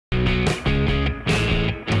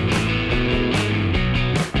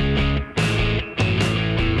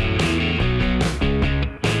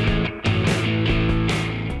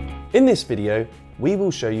In this video, we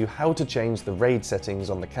will show you how to change the RAID settings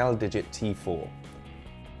on the CalDigit T4.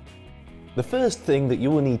 The first thing that you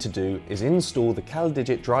will need to do is install the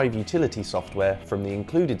CalDigit Drive utility software from the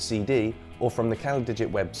included CD or from the CalDigit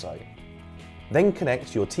website. Then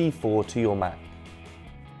connect your T4 to your Mac.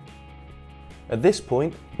 At this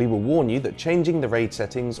point, we will warn you that changing the RAID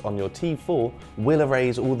settings on your T4 will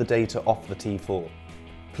erase all the data off the T4.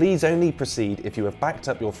 Please only proceed if you have backed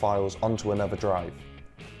up your files onto another drive.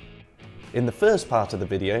 In the first part of the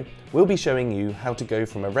video, we'll be showing you how to go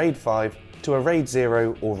from a RAID 5 to a RAID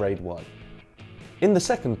 0 or RAID 1. In the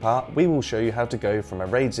second part, we will show you how to go from a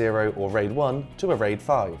RAID 0 or RAID 1 to a RAID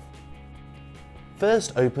 5.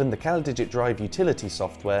 First, open the CalDigit Drive utility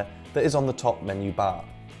software that is on the top menu bar.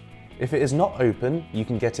 If it is not open, you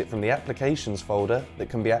can get it from the Applications folder that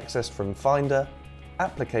can be accessed from Finder,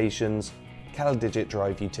 Applications, CalDigit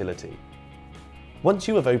Drive Utility. Once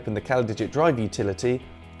you have opened the CalDigit Drive utility,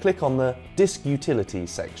 click on the Disk Utilities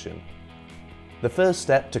section. The first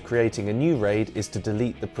step to creating a new RAID is to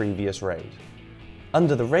delete the previous RAID.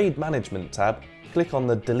 Under the RAID Management tab, click on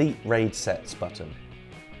the Delete RAID Sets button.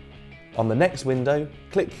 On the next window,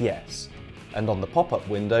 click Yes, and on the pop-up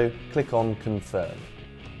window, click on Confirm.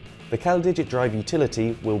 The CalDigit Drive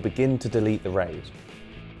utility will begin to delete the RAID.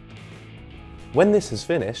 When this has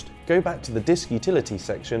finished, go back to the Disk Utilities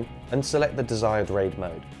section and select the desired RAID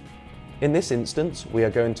mode. In this instance, we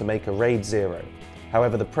are going to make a RAID 0.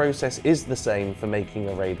 However, the process is the same for making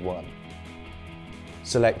a RAID 1.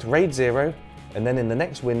 Select RAID 0, and then in the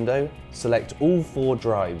next window, select all 4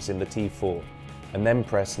 drives in the T4, and then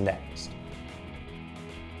press Next.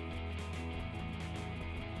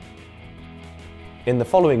 In the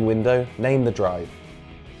following window, name the drive.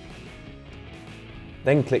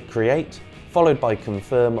 Then click Create, followed by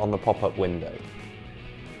Confirm on the pop-up window.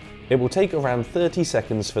 It will take around 30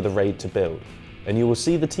 seconds for the RAID to build, and you will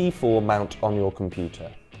see the T4 mount on your computer.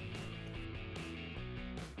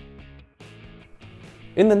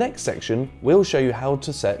 In the next section, we'll show you how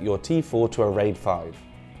to set your T4 to a RAID 5.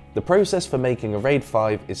 The process for making a RAID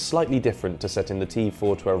 5 is slightly different to setting the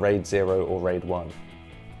T4 to a RAID 0 or RAID 1.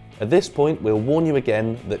 At this point, we'll warn you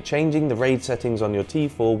again that changing the RAID settings on your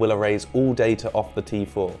T4 will erase all data off the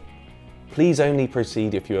T4. Please only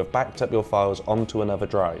proceed if you have backed up your files onto another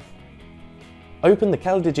drive. Open the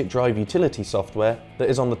CalDigit Drive utility software that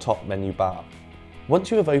is on the top menu bar. Once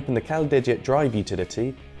you have opened the CalDigit Drive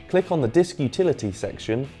utility, click on the Disk Utilities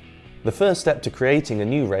section. The first step to creating a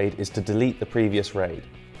new RAID is to delete the previous RAID.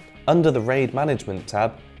 Under the RAID Management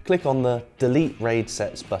tab, click on the Delete RAID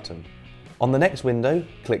Sets button. On the next window,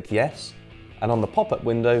 click Yes, and on the pop-up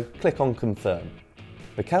window, click on Confirm.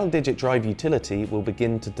 The CalDigit Drive utility will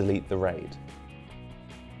begin to delete the RAID.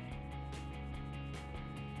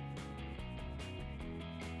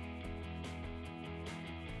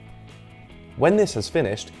 When this has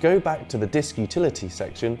finished, go back to the Disk Utilities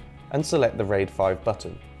section and select the RAID 5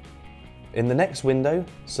 button. In the next window,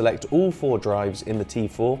 select all 4 drives in the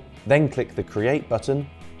T4, then click the Create button,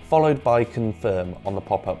 followed by Confirm on the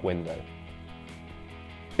pop-up window.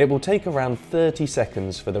 It will take around 30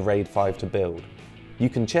 seconds for the RAID 5 to build. You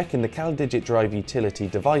can check in the CalDigit Drive utility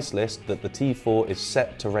device list that the T4 is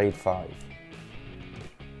set to RAID 5.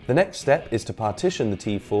 The next step is to partition the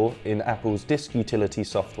T4 in Apple's Disk Utility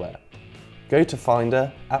software. Go to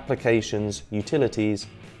Finder, Applications, Utilities,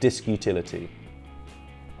 Disk Utility.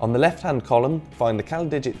 On the left-hand column, find the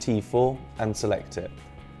CalDigit T4 and select it.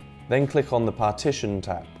 Then click on the Partition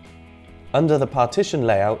tab. Under the partition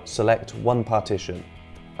layout, select One Partition.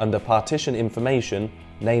 Under Partition Information,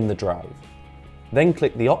 name the drive. Then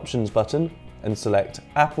click the Options button and select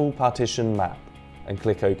Apple Partition Map and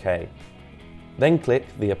click OK. Then click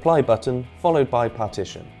the Apply button followed by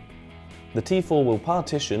Partition. The T4 will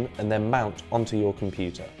partition and then mount onto your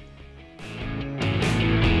computer.